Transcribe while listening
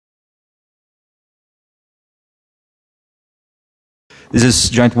This is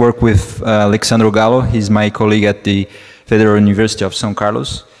joint work with Alexandro Gallo. He's my colleague at the Federal University of São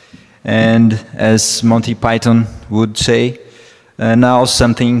Carlos. And as Monty Python would say, now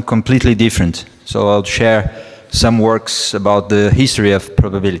something completely different. So I'll share some works about the history of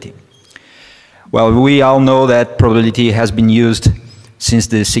probability. Well, we all know that probability has been used since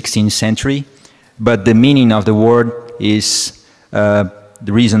the 16th century, but the meaning of the word is the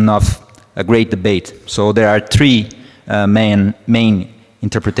reason of a great debate. So there are three main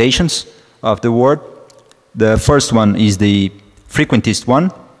interpretations of the word. The first one is the frequentist one,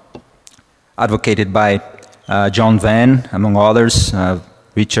 advocated by John Venn, among others,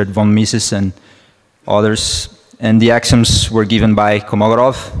 Richard von Mises and others, and the axioms were given by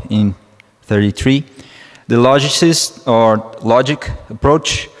Kolmogorov in 1933. The logicist or logic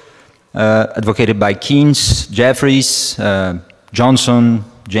approach, advocated by Keynes, Jeffreys, Johnson,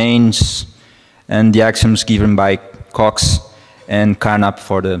 Jaynes, and the axioms given by Cox and Carnap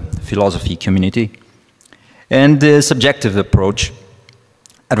for the philosophy community. And the subjective approach,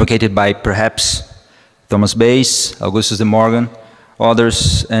 advocated by perhaps Thomas Bayes, Augustus de Morgan,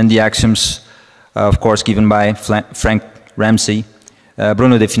 others, and the axioms, of course, given by Frank Ramsey,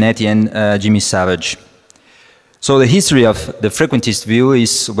 Bruno De Finetti, and Jimmy Savage. So the history of the frequentist view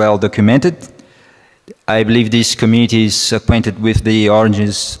is well documented. I believe this community is acquainted with the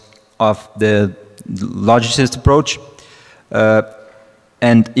origins of the logicist approach.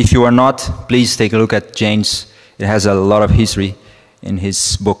 And if you are not, please take a look at Jaynes. It has a lot of history in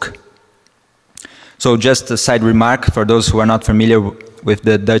his book. So just a side remark for those who are not familiar with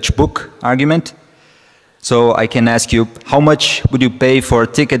the Dutch book argument. So I can ask you, how much would you pay for a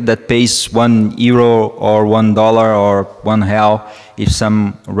ticket that pays €1 or $1 or €1 if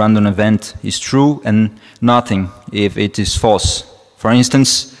some random event is true and nothing if it is false? For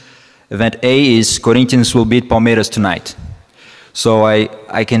instance, event A is Corinthians will beat Palmeiras tonight. So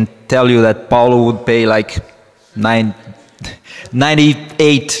I can tell you that Paulo would pay like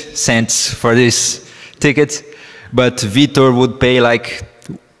 98 cents for this ticket, but Vitor would pay like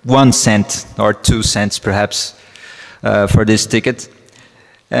 1 cent or 2 cents perhaps for this ticket.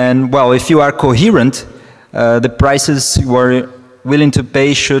 And well, if you are coherent, the prices you are willing to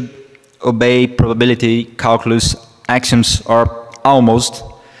pay should obey probability calculus axioms, or almost,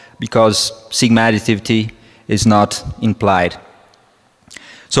 because sigma additivity is not implied.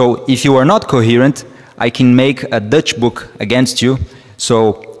 So if you are not coherent, I can make a Dutch book against you.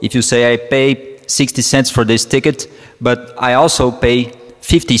 So if you say I pay 60 cents for this ticket, but I also pay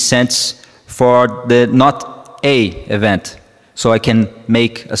 50 cents for the not A event. So I can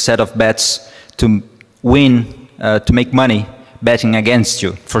make a set of bets to win, to make money betting against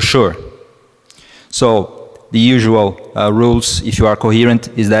you, for sure. So the usual rules, if you are coherent,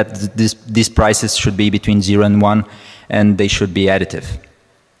 is that these prices should be between 0 and 1, and they should be additive.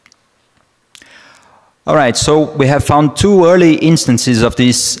 All right, so we have found two early instances of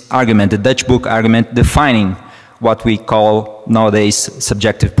this argument, the Dutch book argument, defining what we call nowadays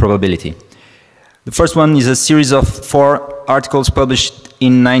subjective probability. The first one is a series of 4 articles published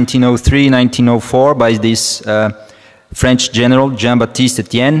in 1903, 1904 by this French general, Jean-Baptiste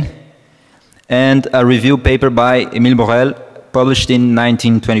Etienne, and a review paper by Émile Borel published in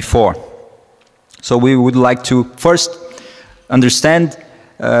 1924. So we would like to first understand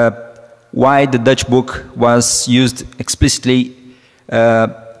why the Dutch book was used explicitly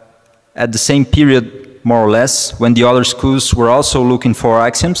at the same period, more or less, when the other schools were also looking for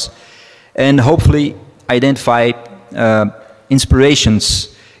axioms, and hopefully identify inspirations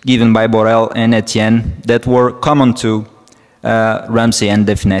given by Borel and Etienne that were common to Ramsey and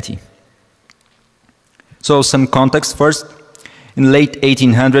De Finetti. So some context first. In the late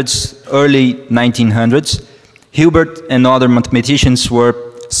 1800s, early 1900s, Hilbert and other mathematicians were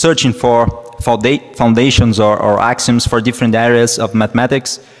searching for foundations or axioms for different areas of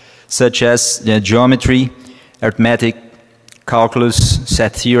mathematics, such as geometry, arithmetic, calculus,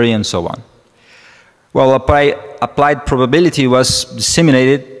 set theory, and so on. Well, applied probability was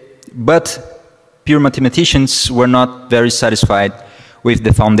disseminated, but pure mathematicians were not very satisfied with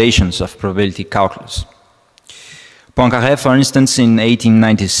the foundations of probability calculus. Poincaré, for instance, in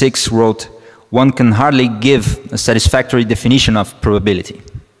 1896 wrote, "One can hardly give a satisfactory definition of probability."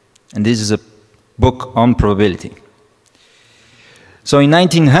 And this is a book on probability. So in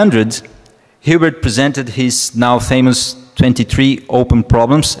 1900, Hilbert presented his now famous 23 open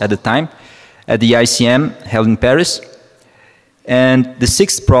problems at the time at the ICM held in Paris. And the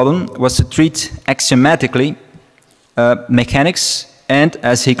 6th problem was to treat axiomatically mechanics and,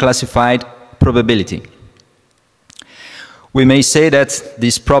 as he classified, probability. We may say that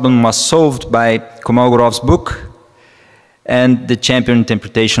this problem was solved by Kolmogorov's book, and the champion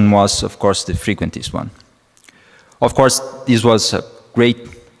interpretation was, of course, the frequentist one. Of course, this was a great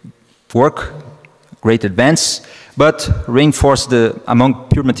work, great advance, but reinforced among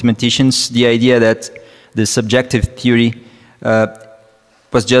pure mathematicians the idea that the subjective theory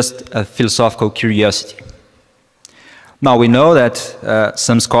was just a philosophical curiosity. Now we know that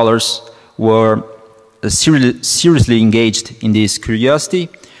some scholars were seriously engaged in this curiosity.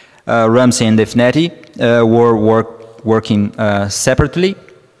 Ramsey and Defnetti were working separately,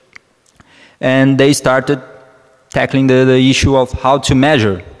 and they started tackling the issue of how to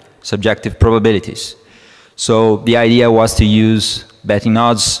measure subjective probabilities. So the idea was to use betting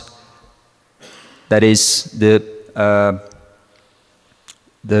odds, that is the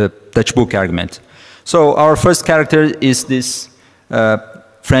Dutch book argument. So our first character is this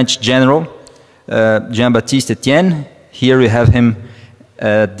French general, Jean-Baptiste Etienne. Here we have him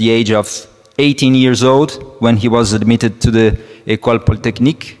at the age of 18 years old when he was admitted to the École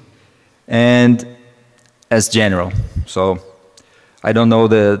Polytechnique, and as general. So I don't know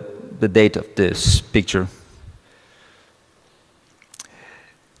the date of this picture.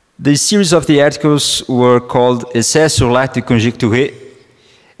 The series of the articles were called Essais sur l'acte conjecturé,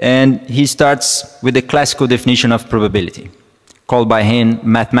 and he starts with the classical definition of probability, called by him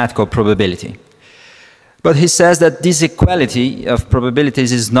mathematical probability. But he says that this equality of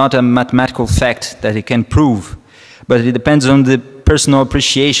probabilities is not a mathematical fact that he can prove, but it depends on the personal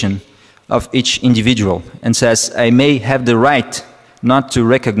appreciation of each individual, and says, I may have the right not to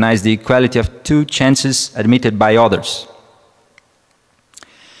recognize the equality of two chances admitted by others.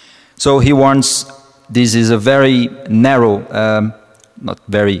 So he warns this is a very narrow, not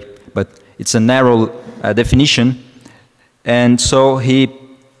very, but it's a narrow definition, and so he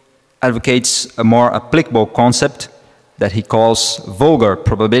advocates a more applicable concept that he calls vulgar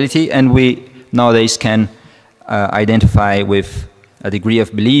probability, and we nowadays can identify with a degree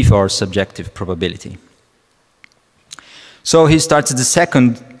of belief or subjective probability. So he starts the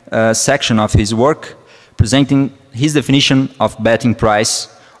second section of his work presenting his definition of betting price,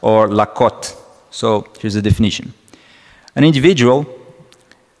 or la cote. So here's the definition. An individual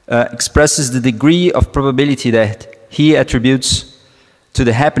expresses the degree of probability that he attributes to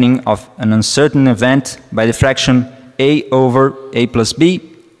the happening of an uncertain event by the fraction A over A plus B,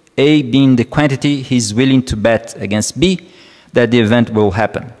 A being the quantity he is willing to bet against B that the event will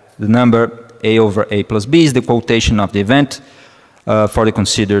happen. The number A over A plus B is the quotation of the event for the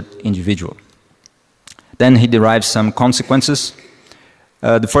considered individual. Then he derives some consequences.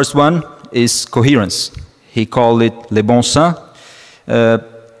 The first one is coherence. He called it le bon sens.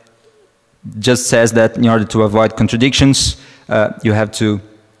 Just says that in order to avoid contradictions, you have to,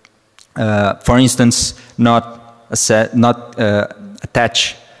 for instance, not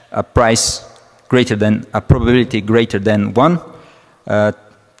attach a price greater than, a probability greater than 1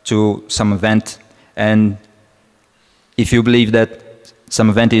 to some event, and if you believe that some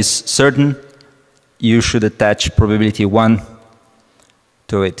event is certain, you should attach probability 1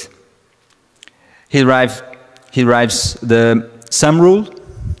 to it. He derives the sum rule,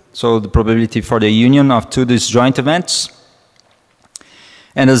 so the probability for the union of two disjoint events.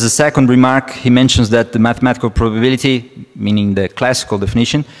 And as a second remark, he mentions that the mathematical probability, meaning the classical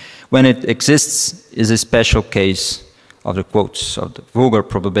definition, when it exists, is a special case of the quotes, of the vulgar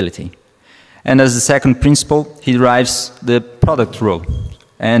probability. And as the second principle, he derives the product rule,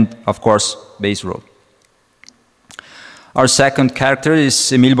 and of course, Bayes' rule. Our second character is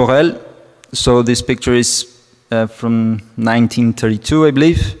Émile Borel. So this picture is from 1932, I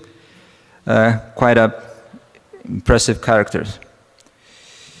believe. Quite an impressive character.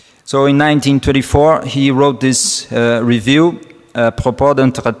 So in 1924, he wrote this review, Propos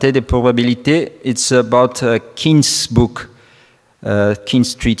d'un traité de probabilité. It's about Keynes' book,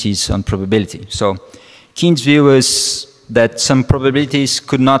 Keynes' treatise on probability. So Keynes' view is that some probabilities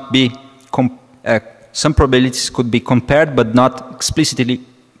could not be some probabilities could be compared but not explicitly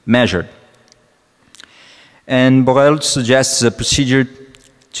measured. And Borel suggests a procedure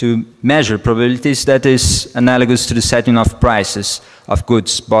to measure probabilities that is analogous to the setting of prices of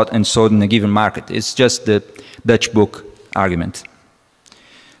goods bought and sold in a given market. It's just the Dutch book argument.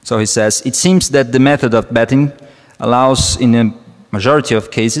 So he says, it seems that the method of betting allows in a majority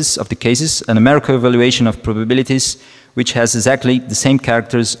of cases, a numerical evaluation of probabilities which has exactly the same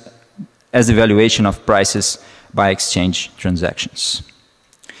characters as the valuation of prices by exchange transactions.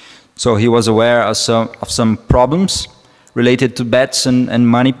 So he was aware of some problems related to bets and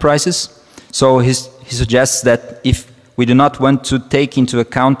money prices. So he suggests that if we do not want to take into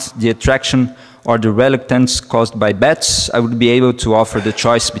account the attraction or the reluctance caused by bets, I would be able to offer the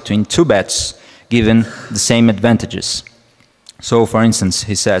choice between two bets given the same advantages. So, for instance,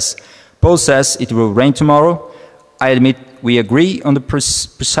 he says, Paul says it will rain tomorrow. I admit we agree on the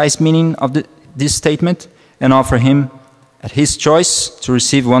precise meaning of this statement and offer him, at his choice, to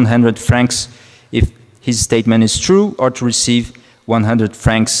receive 100 francs if his statement is true, or to receive 100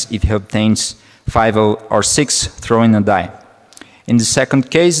 francs if he obtains 5 or 6 throwing a die. In the second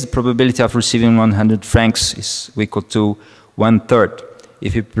case, the probability of receiving 100 francs is equal to 1/3.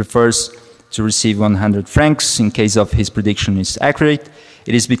 If he prefers to receive 100 francs in case of his prediction is accurate,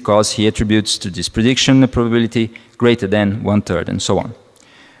 it is because he attributes to this prediction a probability greater than 1/3, and so on.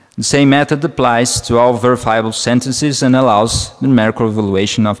 The same method applies to all verifiable sentences and allows the numerical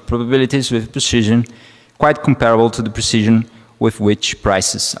evaluation of probabilities with precision quite comparable to the precision with which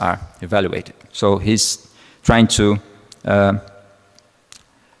prices are evaluated. So he's trying to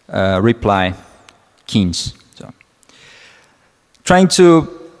reply Keynes. So, trying to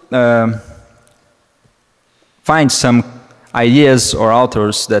find some ideas or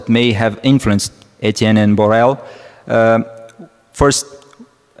authors that may have influenced Etienne and Borel. First,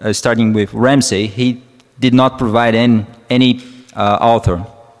 starting with Ramsey, he did not provide any author.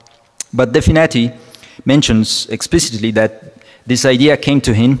 But De Finetti mentions explicitly that this idea came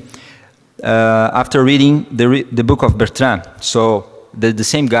to him after reading the book of Bertrand, so the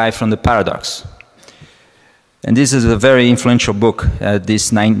same guy from the Paradox. And this is a very influential book,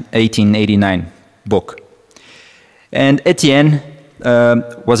 this 1889 book. And Etienne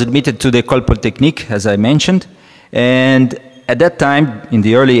was admitted to the École Polytechnique, as I mentioned, and at that time, in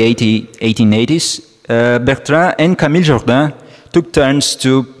the early 1880s, Bertrand and Camille Jordan took turns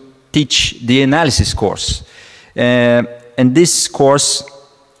to teach the analysis course. And this course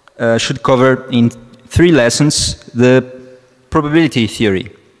should cover in 3 lessons the probability theory.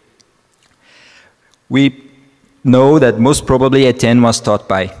 We know that most probably Etienne was taught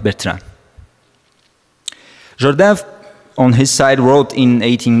by Bertrand. Jordan, on his side, wrote in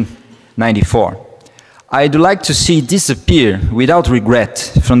 1894, I'd like to see disappear without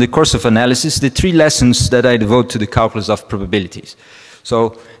regret from the course of analysis the 3 lessons that I devote to the calculus of probabilities.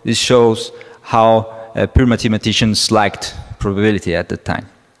 So this shows how pure mathematicians liked probability at the time.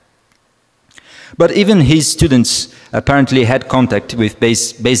 But even his students apparently had contact with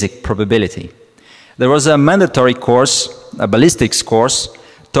basic probability. There was a mandatory course, a ballistics course,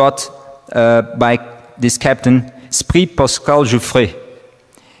 taught by this captain, Esprit Pascal Jouffret.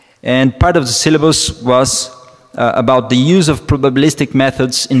 And part of the syllabus was about the use of probabilistic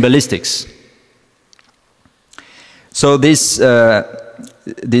methods in ballistics. So this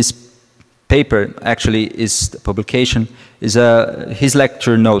paper actually is the publication, is his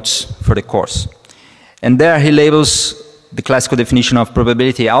lecture notes for the course. And there he labels the classical definition of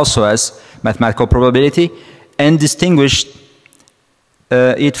probability also as mathematical probability and distinguished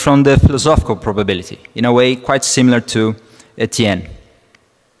it from the philosophical probability, in a way quite similar to Etienne.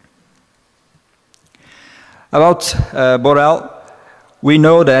 About Borel, we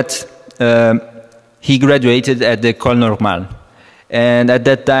know that he graduated at the École Normale. And at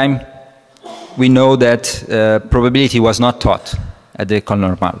that time, we know that probability was not taught at the École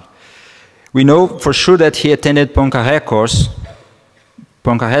Normale. We know for sure that he attended Poincaré's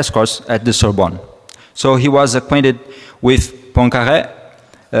course at the Sorbonne. So he was acquainted with Poincaré,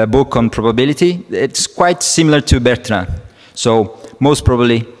 a book on probability. It's quite similar to Bertrand. So most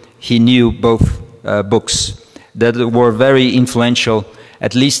probably he knew both books that were very influential,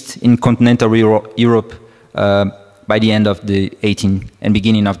 at least in continental Europe, by the end of the 18th and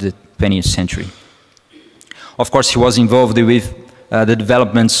beginning of the 20th century. Of course, he was involved with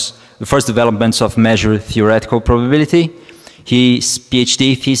the first developments of measured theoretical probability. His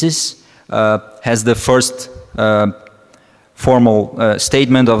PhD thesis has the first formal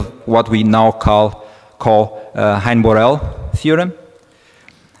statement of what we now call Hein-Borel theorem.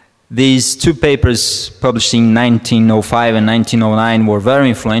 These 2 papers published in 1905 and 1909 were very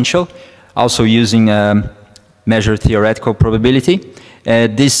influential, also using measured theoretical probability.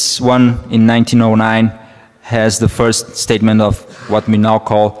 This one in 1909 has the first statement of what we now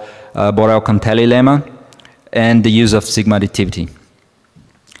call Borel-Cantelli lemma and the use of sigma additivity.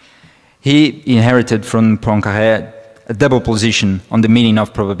 He inherited from Poincaré a double position on the meaning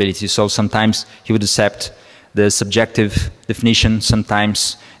of probability, so sometimes he would accept the subjective definition,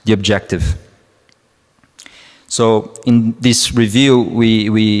 sometimes the objective. So in this review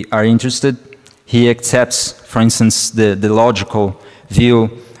we are interested. He accepts, for instance, the logical view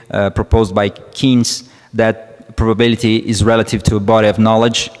proposed by Keynes that probability is relative to a body of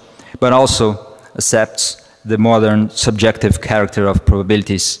knowledge, but also accepts the modern subjective character of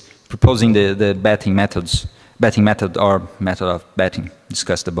probabilities, proposing the betting method or method of betting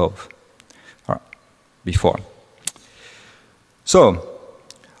discussed above or before. So,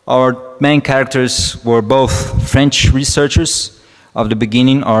 our main characters were both French researchers of the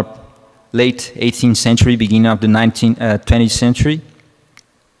beginning or late 18th century, beginning of the 20th century,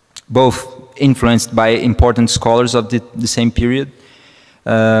 both influenced by important scholars of the same period.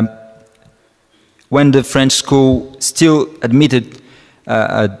 When the French school still admitted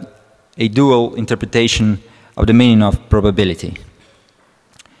a dual interpretation of the meaning of probability.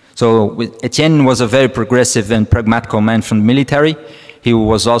 So Etienne was a very progressive and pragmatical man from the military. He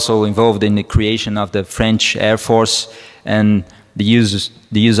was also involved in the creation of the French Air Force and the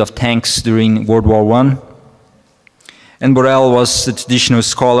use of tanks during World War I. And Borel was a traditional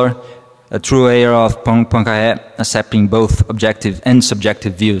scholar, a true heir of Poincaré, accepting both objective and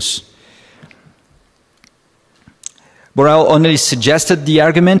subjective views. Borel only suggested the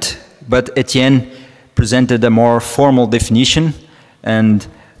argument, but Etienne presented a more formal definition, and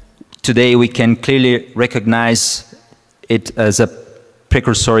today we can clearly recognize it as a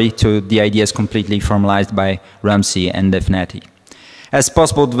precursor to the ideas completely formalized by Ramsey and Defnetti. As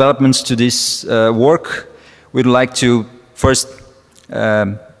possible developments to this work, we'd like to first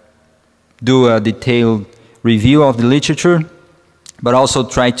do a detailed review of the literature, but also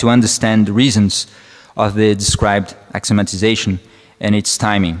try to understand the reasons of the described axiomatization and its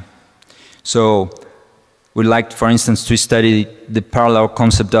timing. So we'd like, for instance, to study the parallel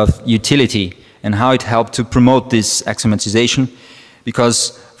concept of utility and how it helped to promote this axiomatization,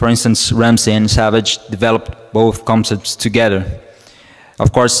 because, for instance, Ramsey and Savage developed both concepts together.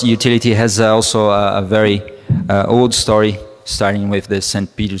 Of course, utility has also a very old story, starting with the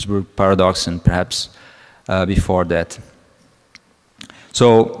St. Petersburg paradox and perhaps before that.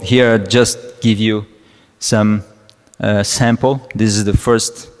 So here I just give you some sample. This is the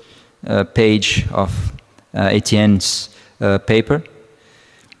first page of Etienne's paper.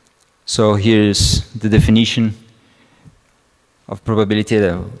 So here is the definition of probability,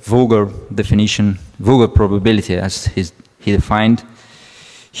 the vulgar definition, vulgar probability as he defined.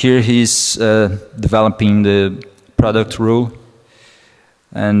 Here he's developing the product rule,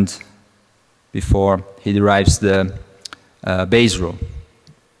 and before he derives the Bayes rule.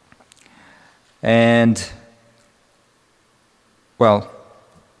 And, well,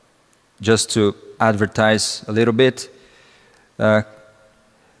 just to advertise a little bit, it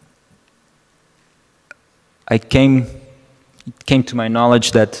came to my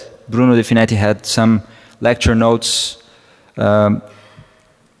knowledge that Bruno Defnetti had some lecture notes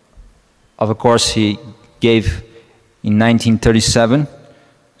of a course he gave in 1937,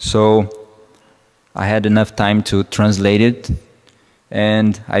 so I had enough time to translate it,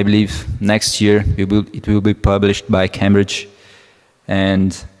 and I believe next year it will be published by Cambridge,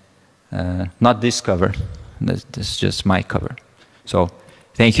 and not this cover, that's just my cover. So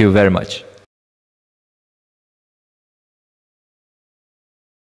thank you very much.